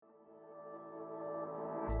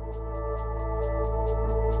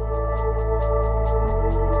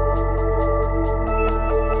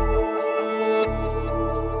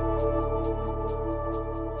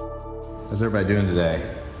How's everybody doing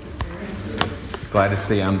today? It's glad to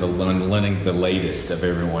see I'm learning the latest of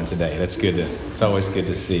everyone today. That's good. It's always good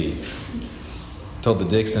to see. I told the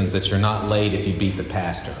Dixons that you're not late if you beat the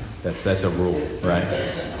pastor. That's a rule, right?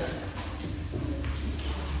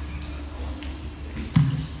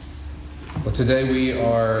 Well, today we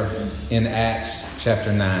are in Acts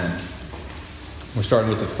chapter 9. We're starting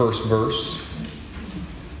with the first verse.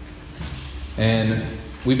 And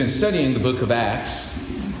we've been studying the book of Acts.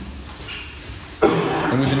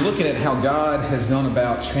 And we've been looking at how God has gone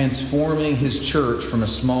about transforming His church from a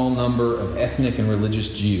small number of ethnic and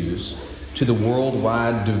religious Jews to the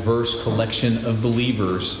worldwide diverse collection of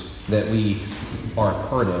believers that we are a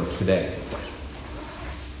part of today.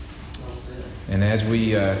 And as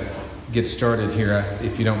we get started here,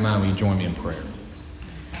 if you don't mind, will you join me in prayer?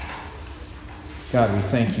 God, we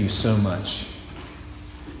thank you so much.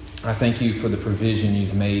 I thank you for the provision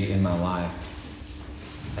you've made in my life.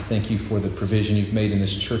 I thank you for the provision you've made in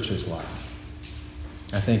this church's life.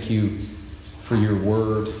 I thank you for your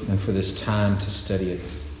word and for this time to study it.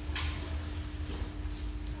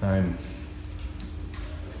 I'm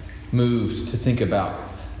moved to think about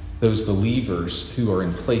those believers who are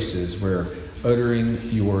in places where uttering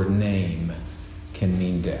your name can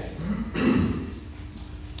mean death.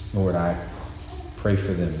 Lord, I pray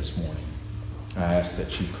for them this morning. I ask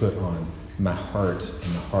that you put on my heart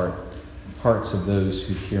and the hearts of those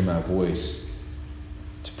who hear my voice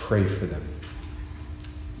to pray for them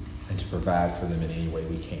and to provide for them in any way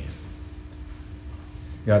we can.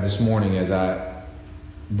 God, this morning as I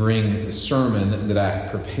bring the sermon that I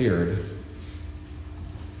prepared,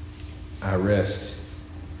 I rest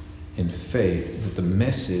in faith that the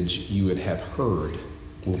message you would have heard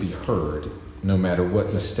will be heard, no matter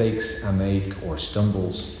what mistakes I make or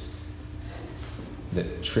stumbles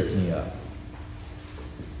that trip me up.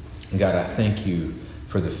 And God, I thank you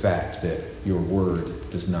for the fact that your word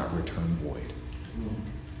does not return void.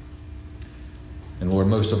 And Lord,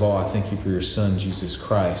 most of all, I thank you for your Son, Jesus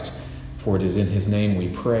Christ, for it is in his name we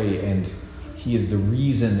pray, and he is the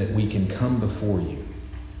reason that we can come before you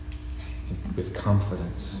with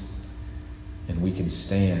confidence, and we can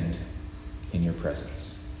stand in your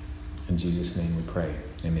presence. In Jesus' name we pray.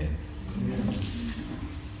 Amen. Amen.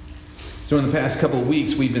 So in the past couple of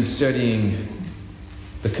weeks, we've been studying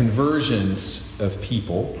the conversions of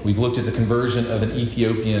people. We've looked at the conversion of an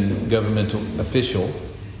Ethiopian governmental official,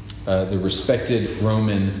 the respected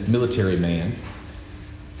Roman military man.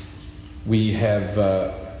 We're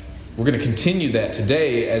going to continue that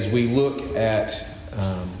today as we look at,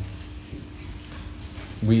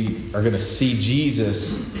 we are going to see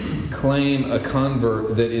Jesus claim a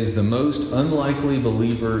convert that is the most unlikely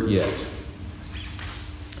believer yet.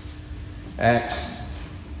 Acts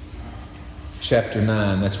chapter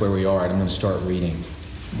 9, that's where we are, and I'm going to start reading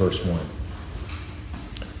verse 1.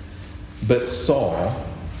 But Saul,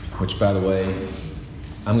 which by the way,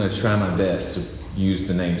 I'm going to try my best to use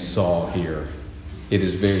the name Saul here. It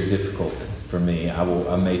is very difficult for me.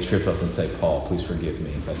 I may trip up and say Paul. Please forgive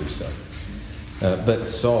me if I do so. But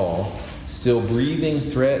Saul, still breathing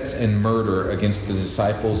threats and murder against the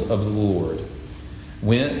disciples of the Lord,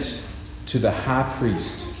 went to the high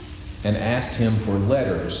priest and asked him for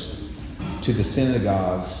letters to the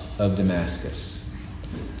synagogues of Damascus,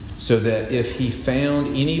 so that if he found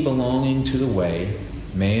any belonging to the way,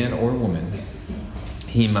 man or woman,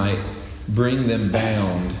 he might bring them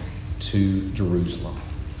bound to Jerusalem.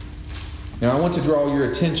 Now I want to draw your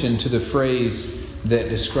attention to the phrase that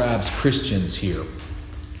describes Christians here.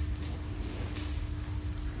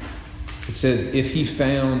 It says, if he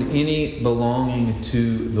found any belonging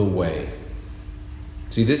to the way.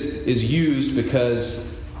 See, this is used because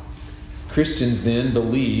Christians then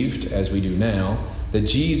believed, as we do now, that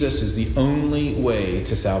Jesus is the only way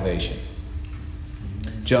to salvation.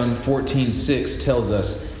 John 14:6 tells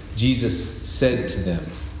us, Jesus said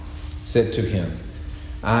to him,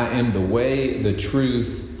 I am the way, the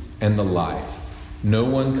truth, and the life. No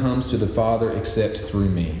one comes to the Father except through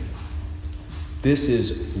me. This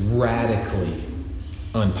is radically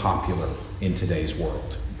unpopular in today's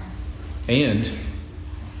world. And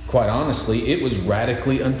quite honestly, it was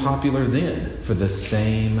radically unpopular then for the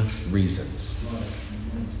same reasons.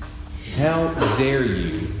 How dare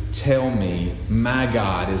you tell me my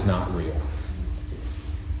God is not real?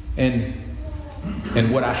 And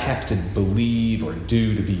what I have to believe or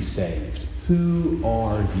do to be saved. Who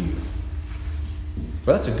are you?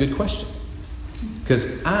 Well, that's a good question.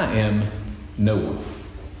 Because I am no one.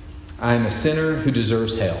 I am a sinner who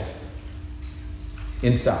deserves hell.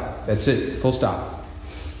 End stop. That's it. Full stop.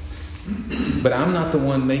 But I'm not the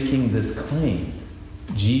one making this claim.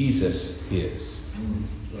 Jesus is.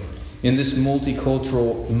 In this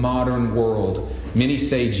multicultural modern world, many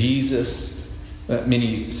say that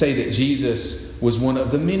Jesus was one of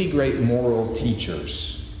the many great moral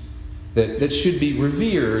teachers that should be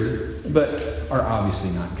revered, but are obviously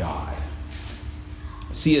not God.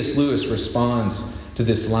 C.S. Lewis responds to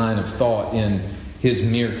this line of thought in his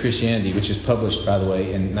Mere Christianity, which is published, by the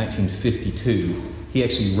way, in 1952. He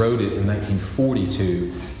actually wrote it in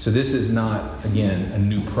 1942, so this is not, again, a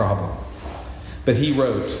new problem. But he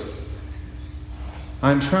wrote,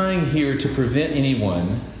 I'm trying here to prevent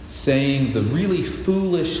anyone saying the really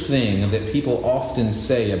foolish thing that people often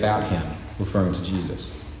say about him, referring to Jesus.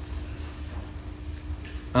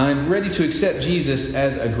 I'm ready to accept Jesus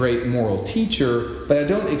as a great moral teacher, but I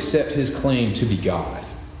don't accept his claim to be God.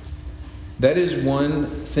 That is one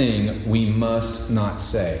thing we must not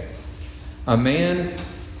say. A man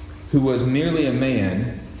who was merely a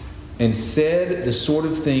man and said the sort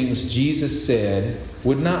of things Jesus said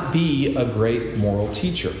would not be a great moral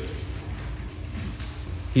teacher.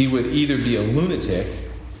 He would either be a lunatic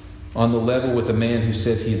on the level with a man who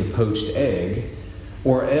says he's a poached egg,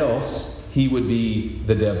 or else he would be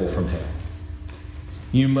the devil from hell.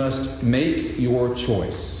 You must make your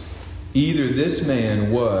choice. Either this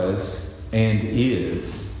man was and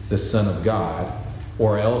is the Son of God,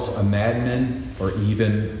 or else a madman, or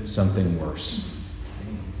even something worse.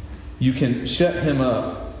 You can shut him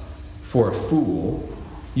up for a fool.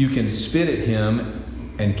 You can spit at him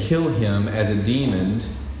and kill him as a demon,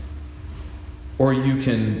 or you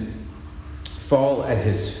can fall at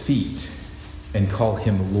his feet and call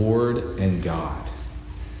him Lord and God.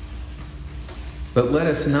 But let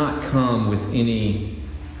us not come with any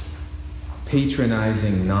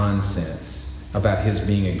patronizing nonsense about his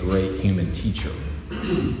being a great human teacher.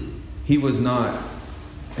 He has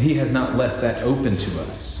not left that open to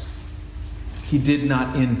us. He did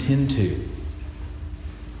not intend to.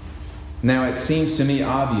 Now, it seems to me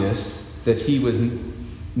obvious that he was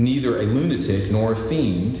neither a lunatic nor a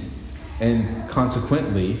fiend, and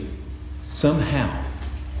consequently, somehow,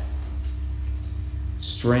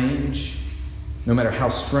 strange, no matter how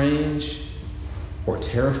strange or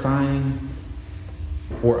terrifying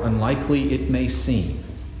or unlikely it may seem,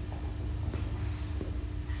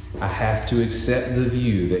 I have to accept the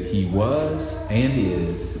view that he was and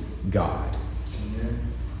is God.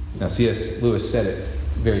 Now, C.S. Lewis said it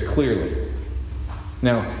very clearly.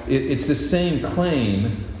 Now, it's the same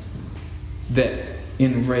claim that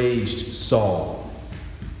enraged Saul.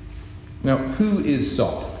 Now, who is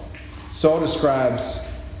Saul? Saul describes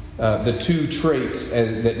the two traits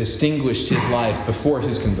that distinguished his life before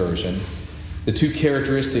his conversion, the two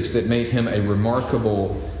characteristics that made him a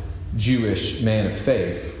remarkable Jewish man of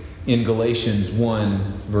faith, in Galatians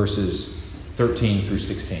 1, verses 13 through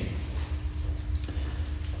 16.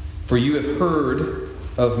 For you have heard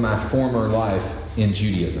of my former life in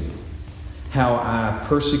Judaism, how I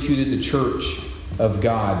persecuted the church of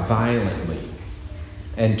God violently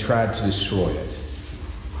and tried to destroy it.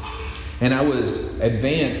 And I was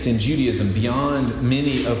advanced in Judaism beyond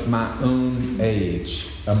many of my own age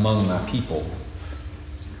among my people.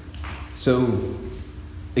 So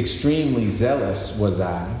extremely zealous was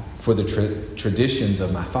I for the traditions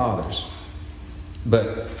of my fathers.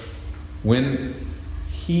 But when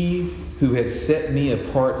he who had set me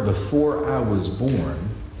apart before I was born,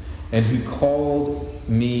 and who called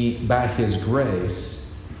me by his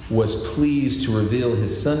grace, was pleased to reveal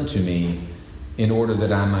his Son to me in order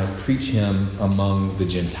that I might preach him among the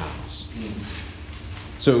Gentiles.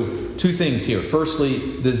 So, two things here.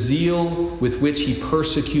 Firstly, the zeal with which he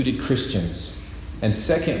persecuted Christians. And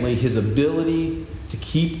secondly, his ability to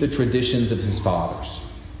keep the traditions of his fathers.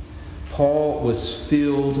 Paul was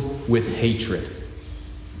filled with hatred,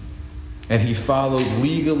 and he followed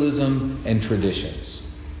legalism and traditions.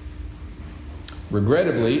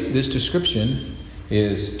 Regrettably, this description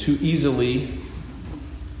is too easily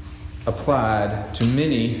applied to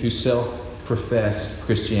many who self-profess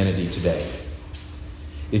Christianity today.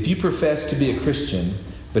 If you profess to be a Christian,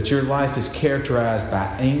 but your life is characterized by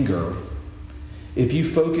anger, if you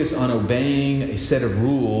focus on obeying a set of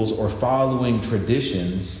rules or following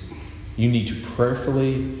traditions, you need to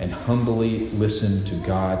prayerfully and humbly listen to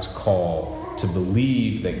God's call to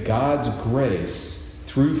believe that God's grace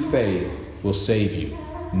through faith will save you.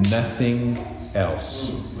 Nothing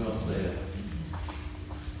else. Well said.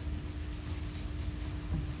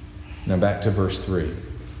 Now back to verse 3.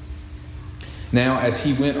 Now as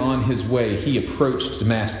he went on his way, he approached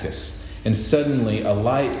Damascus, And suddenly a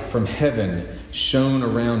light from heaven shone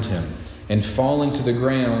around him. And falling to the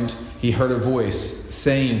ground, he heard a voice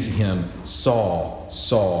saying to him, Saul,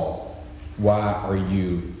 Saul, why are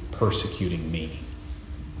you persecuting me?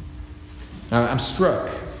 Now, I'm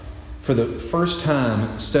struck for the first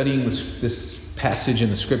time studying this passage in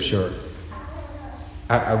the Scripture.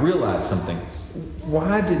 I realized something.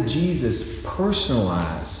 Why did Jesus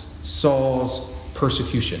personalize Saul's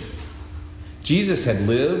persecution? Jesus had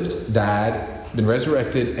lived, died, been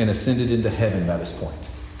resurrected, and ascended into heaven by this point.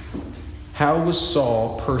 How was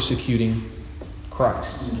Saul persecuting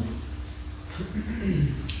Christ?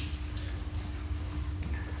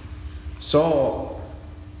 Saul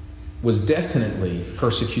was definitely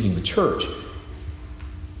persecuting the church,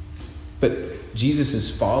 but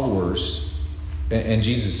Jesus' followers,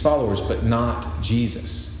 but not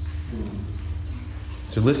Jesus.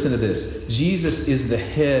 So listen to this. Jesus is the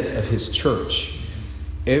head of his church.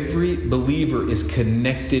 Every believer is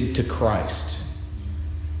connected to Christ.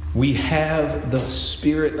 We have the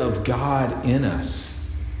Spirit of God in us.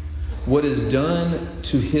 What is done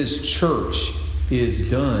to his church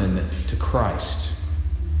is done to Christ.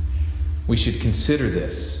 We should consider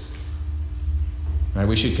this. Right?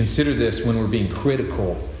 We should consider this when we're being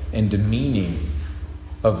critical and demeaning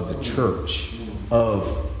of the church,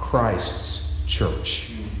 of Christ's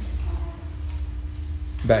church.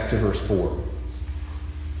 Back to verse 4.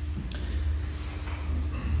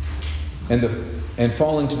 And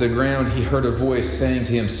falling to the ground, he heard a voice saying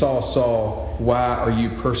to him, Saul, Saul, why are you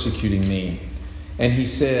persecuting me? And he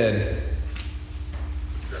said,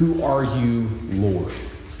 Who are you, Lord?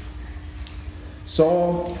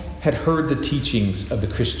 Saul had heard the teachings of the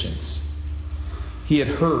Christians. He had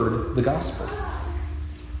heard the gospel.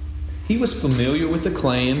 He was familiar with the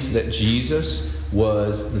claims that Jesus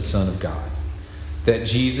was the Son of God, that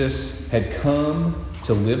Jesus had come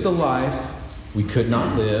to live the life we could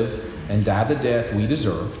not live and die the death we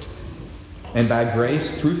deserved. And by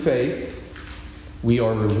grace through faith, we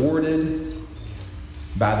are rewarded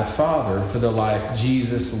by the Father for the life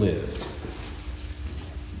Jesus lived.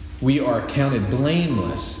 We are counted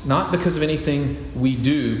blameless, not because of anything we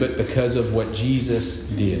do, but because of what Jesus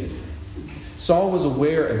did. Saul was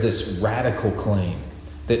aware of this radical claim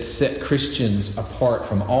that set Christians apart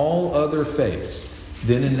from all other faiths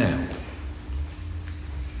then and now.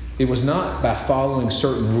 It was not by following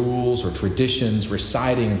certain rules or traditions,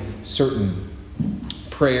 reciting certain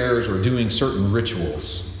prayers, or doing certain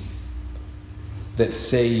rituals that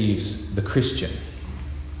saves the Christian.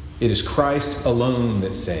 It is Christ alone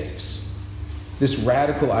that saves. This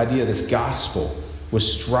radical idea, this gospel,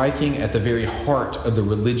 was striking at the very heart of the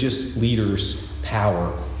religious leaders'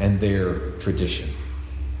 power and their tradition.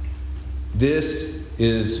 This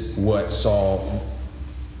is what Saul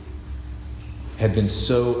had been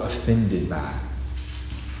so offended by.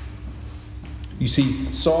 You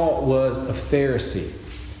see, Saul was a Pharisee.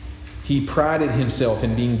 He prided himself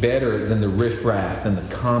in being better than the riffraff and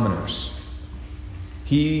the commoners.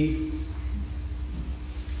 He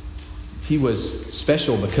was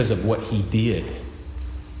special because of what he did.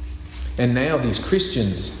 And now these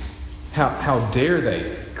Christians, how dare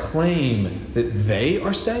they claim that they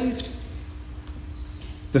are saved?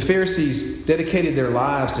 The Pharisees dedicated their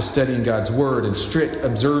lives to studying God's Word and strict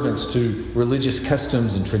observance to religious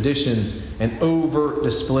customs and traditions and over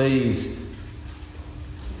displays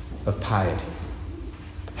of piety.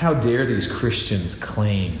 How dare these Christians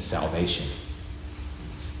claim salvation?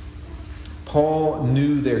 Paul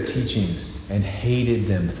knew their teachings and hated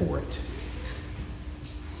them for it.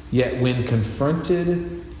 Yet when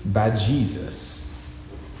confronted by Jesus,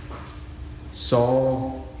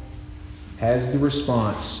 Saul has the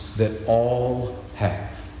response that all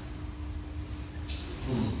have.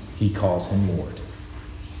 He calls him Lord.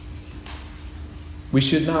 We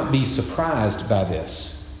should not be surprised by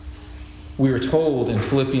this. We are told in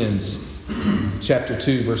Philippians chapter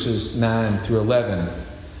 2, verses 9 through 11,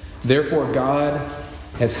 Therefore God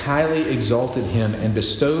has highly exalted him and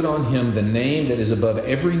bestowed on him the name that is above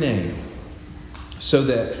every name, so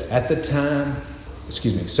that at the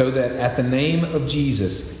name of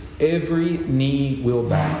Jesus every knee will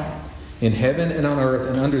bow, in heaven and on earth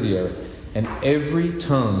and under the earth, and every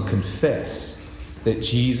tongue confess that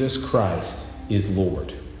Jesus Christ is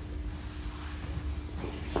Lord,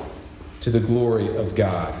 to the glory of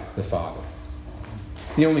God the Father.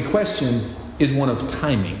 The only question is one of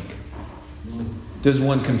timing. Does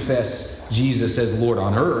one confess Jesus as Lord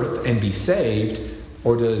on earth and be saved,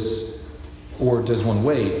 or does one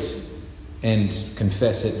wait and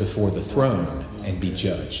confess it before the throne and be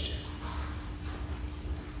judged?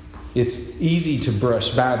 It's easy to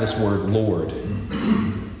brush by this word Lord.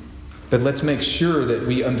 but let's make sure that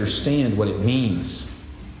we understand what it means.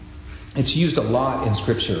 It's used a lot in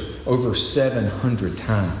Scripture, over 700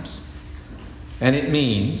 times. And it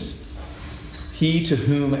means he to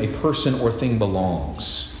whom a person or thing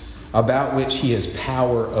belongs, about which he has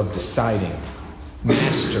power of deciding.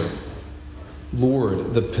 Master,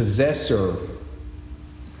 Lord, the possessor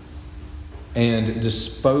and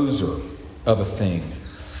disposer of a thing.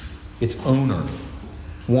 Its owner,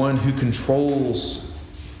 one who controls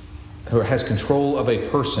or has control of a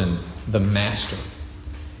person, the master.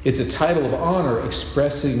 It's a title of honor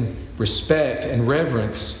expressing respect and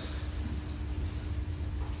reverence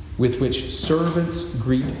with which servants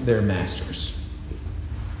greet their masters.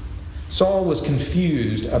 Saul was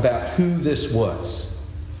confused about who this was,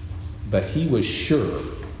 but he was sure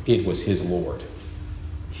it was his Lord,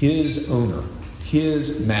 his owner,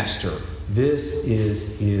 his master. This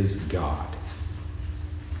is his God.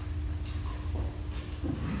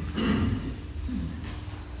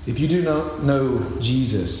 If you do not know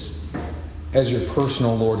Jesus as your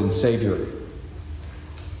personal Lord and Savior,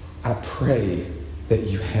 I pray that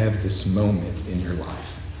you have this moment in your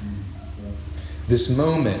life. This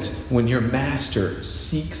moment when your master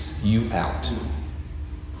seeks you out.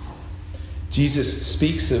 Jesus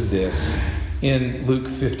speaks of this in Luke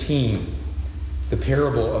 15, the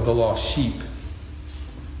parable of the lost sheep.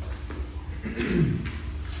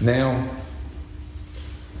 Now,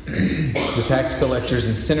 the tax collectors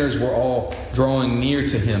and sinners were all drawing near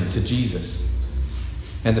to him, to Jesus.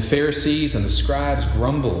 And the Pharisees and the scribes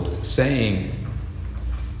grumbled, saying,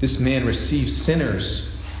 "This man receives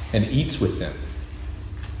sinners and eats with them."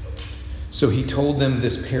 So he told them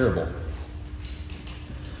this parable.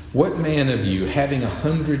 "What man of you, having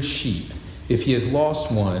 100 sheep, if he has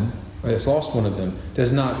lost one of them,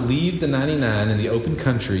 does not leave the 99 in the open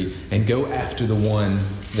country and go after the one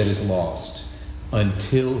that is lost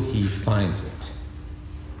until he finds it?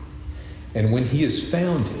 And when he has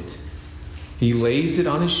found it, he lays it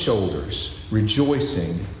on his shoulders,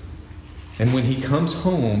 rejoicing. And when he comes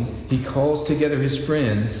home, he calls together his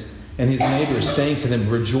friends and his neighbors, saying to them,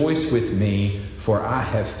 'Rejoice with me, for I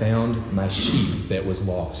have found my sheep that was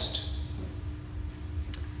lost.'"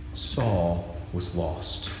 Saul was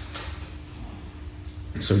lost.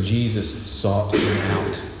 So Jesus sought him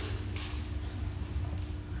out.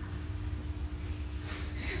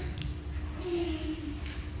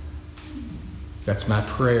 That's my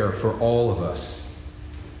prayer for all of us,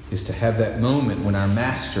 is to have that moment when our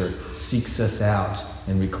master seeks us out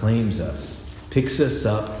and reclaims us, picks us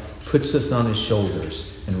up, puts us on his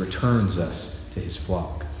shoulders, and returns us to his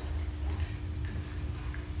flock.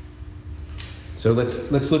 So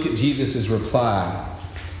let's look at Jesus' reply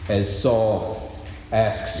as Saul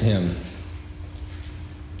asks him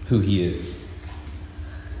who he is.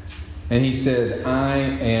 And he says, "I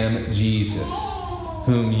am Jesus,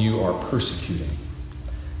 whom you are persecuting.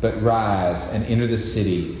 But rise and enter the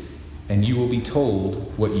city, and you will be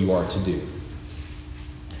told what you are to do."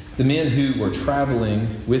 The men who were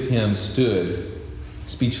traveling with him stood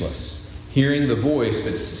speechless, hearing the voice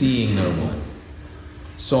but seeing no one.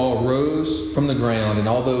 Saul rose from the ground, and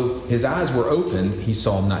although his eyes were open, he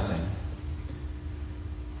saw nothing.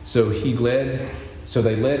 So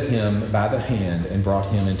they led him by the hand and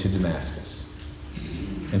brought him into Damascus.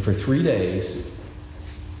 And for 3 days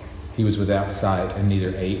he was without sight and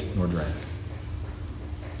neither ate nor drank.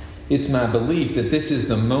 It's my belief that this is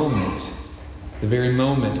the moment, the very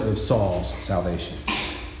moment of Saul's salvation.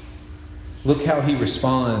 Look how he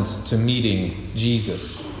responds to meeting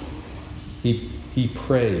Jesus. He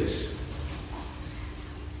prays.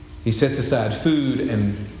 He sets aside food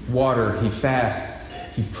and water. He fasts.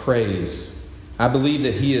 He prays. I believe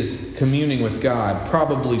that he is communing with God,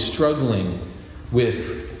 probably struggling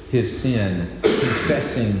with his sin,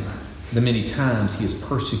 confessing the many times he has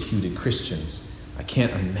persecuted Christians. I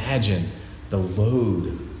can't imagine the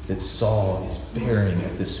load that Saul is bearing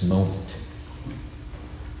at this moment.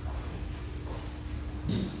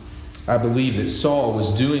 I believe that Saul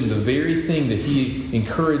was doing the very thing that he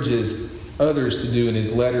encourages others to do in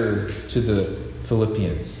his letter to the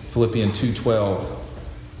Philippians. Philippians 2:12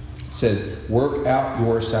 says, "Work out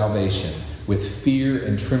your salvation with fear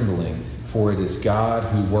and trembling, for it is God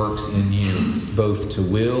who works in you, both to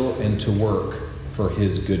will and to work for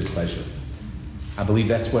his good pleasure." I believe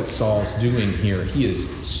that's what Saul's doing here. He is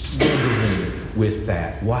struggling with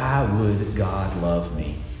that. Why would God love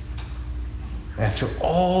me? After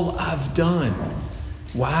all I've done,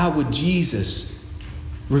 why would Jesus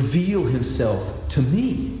reveal himself to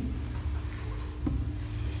me?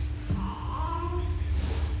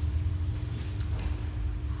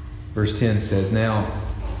 Verse 10 says, "Now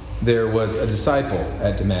there was a disciple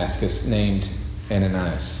at Damascus named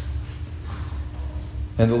Ananias.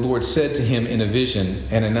 And the Lord said to him in a vision,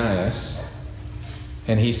 Ananias.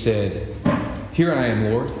 And he said, Here I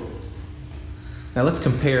am, Lord. Now let's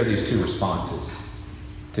compare these two responses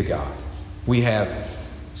to God. We have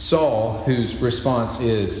Saul, whose response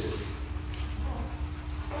is,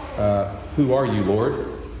 Who are you, Lord?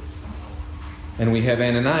 And we have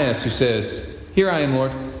Ananias who says, Here I am,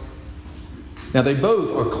 Lord. Now they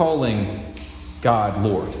both are calling God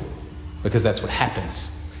Lord, because that's what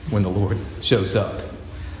happens when the Lord shows up.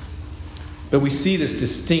 But we see this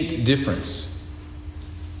distinct difference.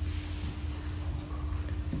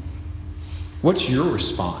 What's your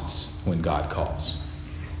response when God calls?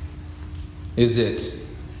 Is it,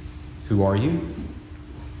 Who are you?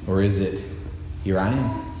 Or is it, Here I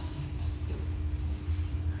am?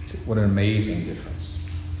 What an amazing difference.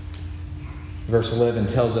 Verse 11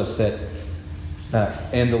 tells us that,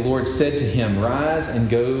 and the Lord said to him, Rise and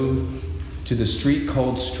go to the street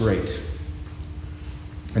called Straight,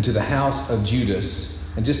 and to the house of Judas.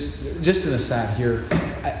 And just an aside here,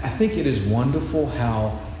 I think it is wonderful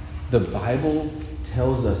how the Bible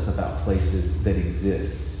tells us about places that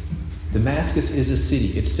exist. Damascus is a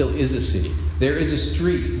city. It still is a city. There is a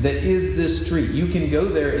street that is this street. You can go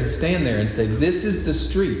there and stand there and say, This is the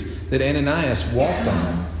street that Ananias walked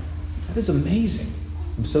on. That is amazing.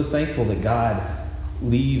 I'm so thankful that God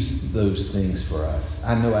leaves those things for us.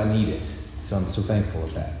 I know I need it, so I'm so thankful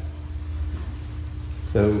of that.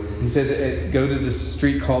 So he says, Go to the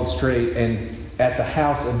street called Straight, and at the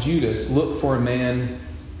house of Judas, look for a man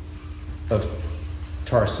of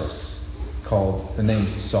Tarsus, called, the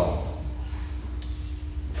name's Saul.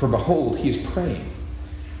 For behold, he is praying,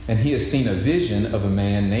 and he has seen a vision of a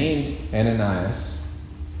man named Ananias,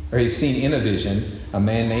 or he's seen in a vision a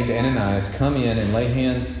man named Ananias come in and lay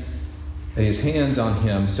his hands on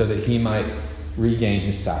him so that he might regain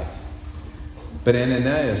his sight. But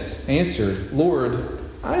Ananias answered, Lord,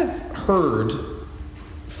 I have heard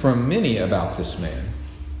from many about this man,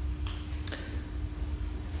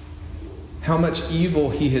 how much evil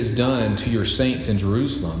he has done to your saints in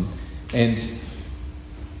Jerusalem, and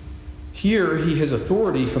here he has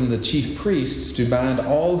authority from the chief priests to bind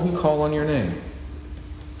all who call on your name.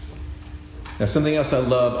 Now, something else I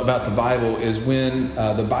love about the Bible is when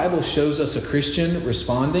the Bible shows us a Christian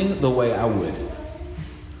responding the way I would.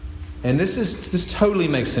 And this totally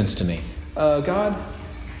makes sense to me. God,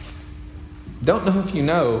 don't know if you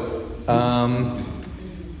know,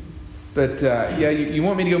 but you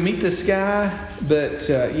want me to go meet this guy, but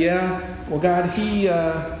well, God,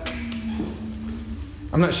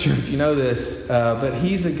 I'm not sure if you know this, but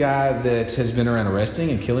he's a guy that has been around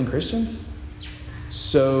arresting and killing Christians.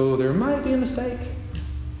 So there might be a mistake.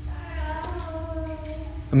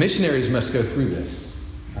 Missionaries must go through this.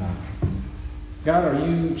 God, are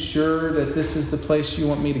you sure that this is the place you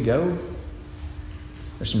want me to go?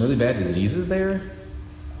 There's some really bad diseases there.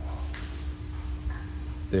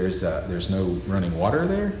 There's no running water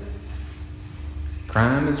there.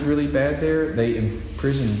 Crime is really bad there. They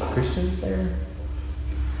imprison Christians there.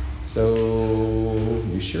 So,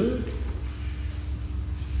 you sure?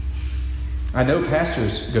 I know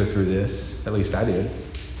pastors go through this. At least I did.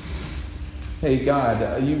 Hey, God,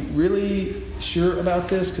 are you really sure about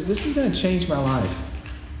this? Because this is going to change my life.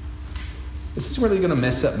 This is really going to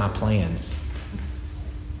mess up my plans.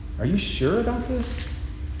 Are you sure about this?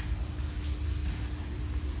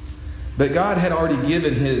 But God had already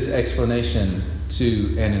given his explanation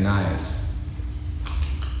to Ananias.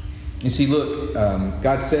 You see, look,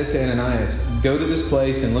 God says to Ananias, go to this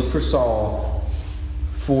place and look for Saul,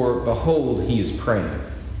 for behold, he is praying.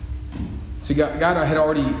 See, God had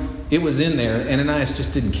already, it was in there. Ananias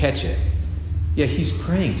just didn't catch it. Yeah, he's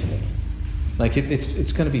praying to me. Like,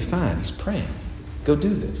 it's going to be fine. He's praying. Go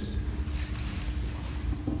do this.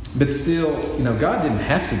 But still, God didn't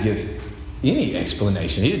have to give any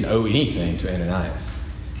explanation. He didn't owe anything to Ananias.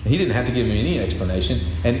 He didn't have to give him any explanation.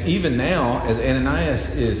 And even now, as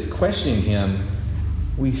Ananias is questioning him,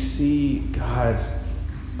 we see God's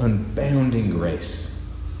unbounding grace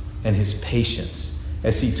and his patience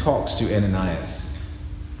as he talks to Ananias.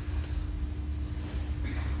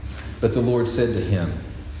 But the Lord said to him,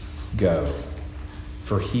 go,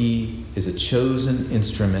 for he is a chosen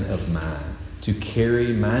instrument of mine to carry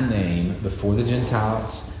my name before the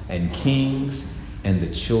Gentiles and kings and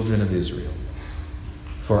the children of Israel.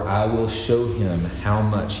 For I will show him how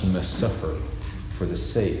much he must suffer for the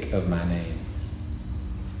sake of my name.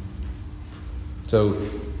 So,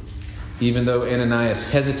 even though Ananias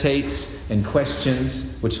hesitates and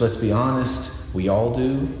questions, which, let's be honest, we all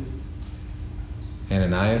do,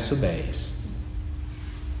 Ananias obeys.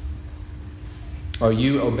 Are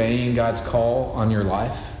you obeying God's call on your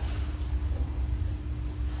life?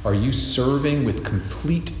 Are you serving with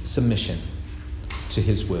complete submission to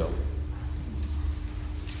His will?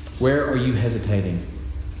 Where are you hesitating?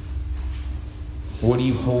 What are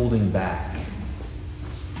you holding back?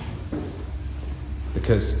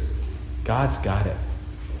 Because God's got it.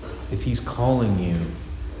 If He's calling you,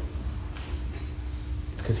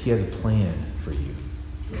 it's because He has a plan for you.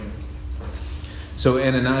 So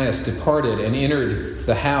Ananias departed and entered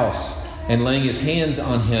the house, and laying his hands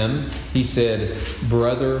on him, he said,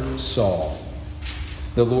 "Brother Saul,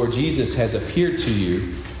 the Lord Jesus has appeared to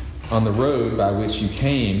you on the road by which you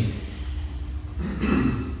came."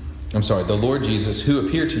 The Lord Jesus, who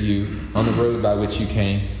appeared to you on the road by which you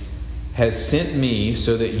came, has sent me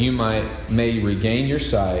so that you may regain your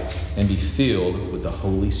sight and be filled with the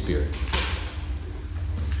Holy Spirit.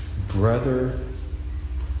 Brother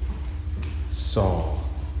Saul.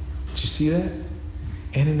 Did you see that?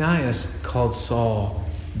 Ananias called Saul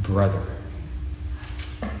brother.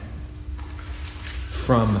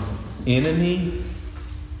 From enemy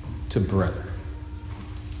to brother.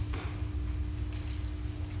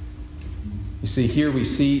 You see, here we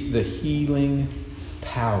see the healing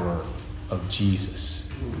power of Jesus.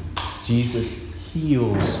 Jesus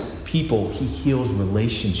heals people. He heals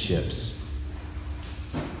relationships.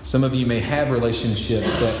 Some of you may have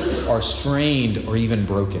relationships that are strained or even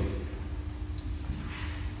broken.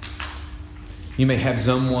 You may have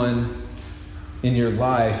someone in your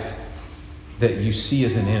life that you see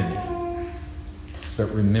as an enemy.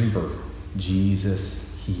 But remember, Jesus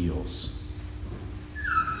heals.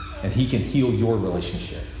 And He can heal your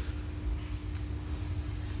relationship.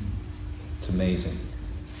 It's amazing.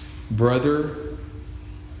 Brother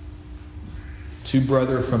to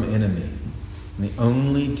brother from enemy. And the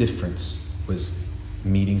only difference was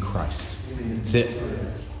meeting Christ. That's it.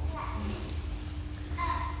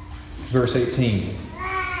 Verse 18.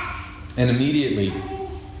 And immediately,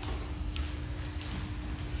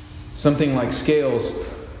 something like scales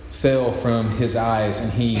fell from his eyes,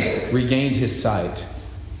 and he regained his sight.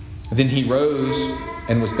 Then he rose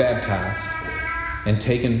and was baptized, and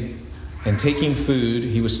taking food,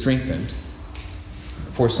 he was strengthened.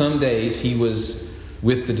 For some days he was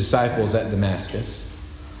with the disciples at Damascus,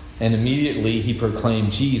 and immediately he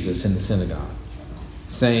proclaimed Jesus in the synagogue,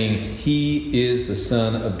 saying, "He is the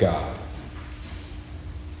Son of God."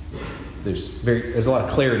 There's a lot of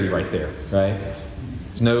clarity right there, right?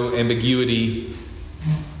 There's no ambiguity.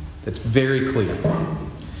 That's very clear.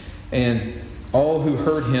 And all who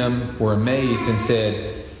heard him were amazed and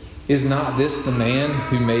said, "Is not this the man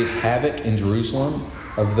who made havoc in Jerusalem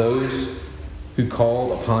of those who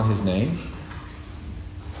call upon his name?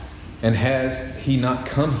 And has he not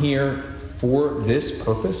come here for this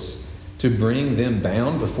purpose, to bring them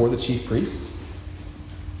bound before the chief priests?"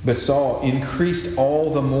 But Saul increased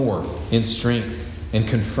all the more in strength and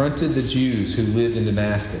confronted the Jews who lived in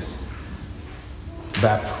Damascus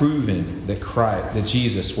by proving that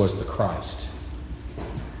Jesus was the Christ.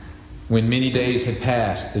 When many days had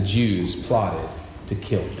passed, the Jews plotted to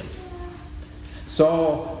kill him.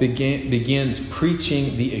 Saul begins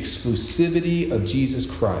preaching the exclusivity of Jesus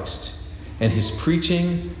Christ. And he's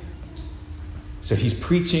preaching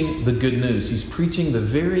the good news. He's preaching the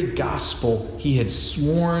very gospel he had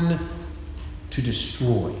sworn to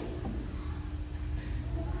destroy.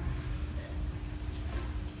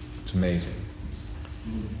 It's amazing.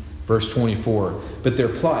 Verse 24, but their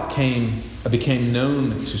plot became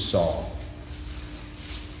known to Saul.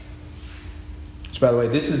 Which, by the way,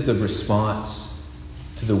 this is the response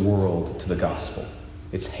to the world, to the gospel.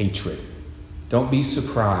 It's hatred. Don't be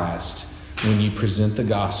surprised when you present the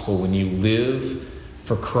gospel, when you live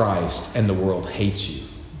for Christ and the world hates you.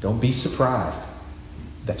 Don't be surprised.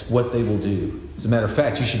 That's what they will do. As a matter of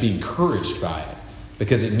fact, you should be encouraged by it,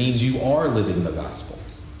 because it means you are living the gospel.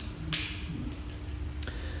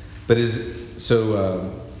 But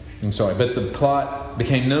the plot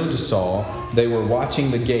became known to Saul. They were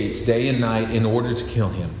watching the gates day and night in order to kill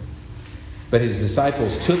him. But his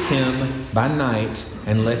disciples took him by night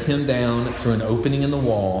and let him down through an opening in the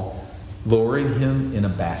wall, lowering him in a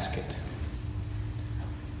basket.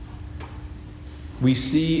 We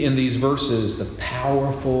see in these verses the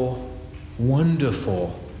powerful,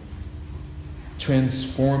 wonderful,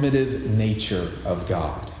 transformative nature of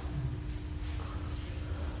God.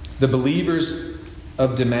 The believers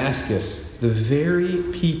of Damascus, the very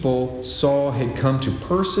people Saul had come to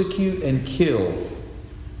persecute and kill,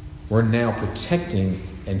 were now protecting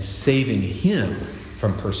and saving him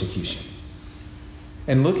from persecution.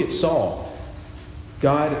 And look at Saul.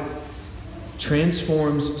 God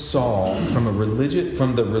transforms Saul from the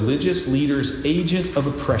religious leader's agent of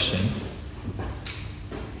oppression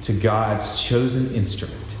to God's chosen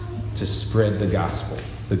instrument to spread the gospel,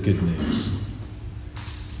 the good news.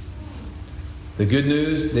 The good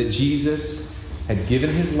news that Jesus had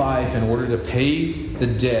given his life in order to pay the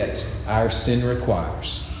debt our sin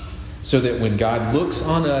requires, so that when God looks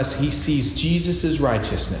on us, he sees Jesus'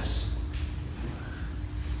 righteousness.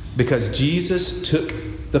 Because Jesus took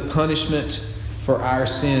the punishment for our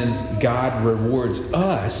sins, God rewards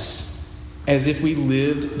us as if we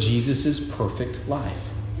lived Jesus' perfect life.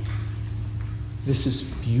 This is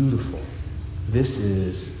beautiful. This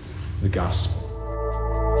is the gospel.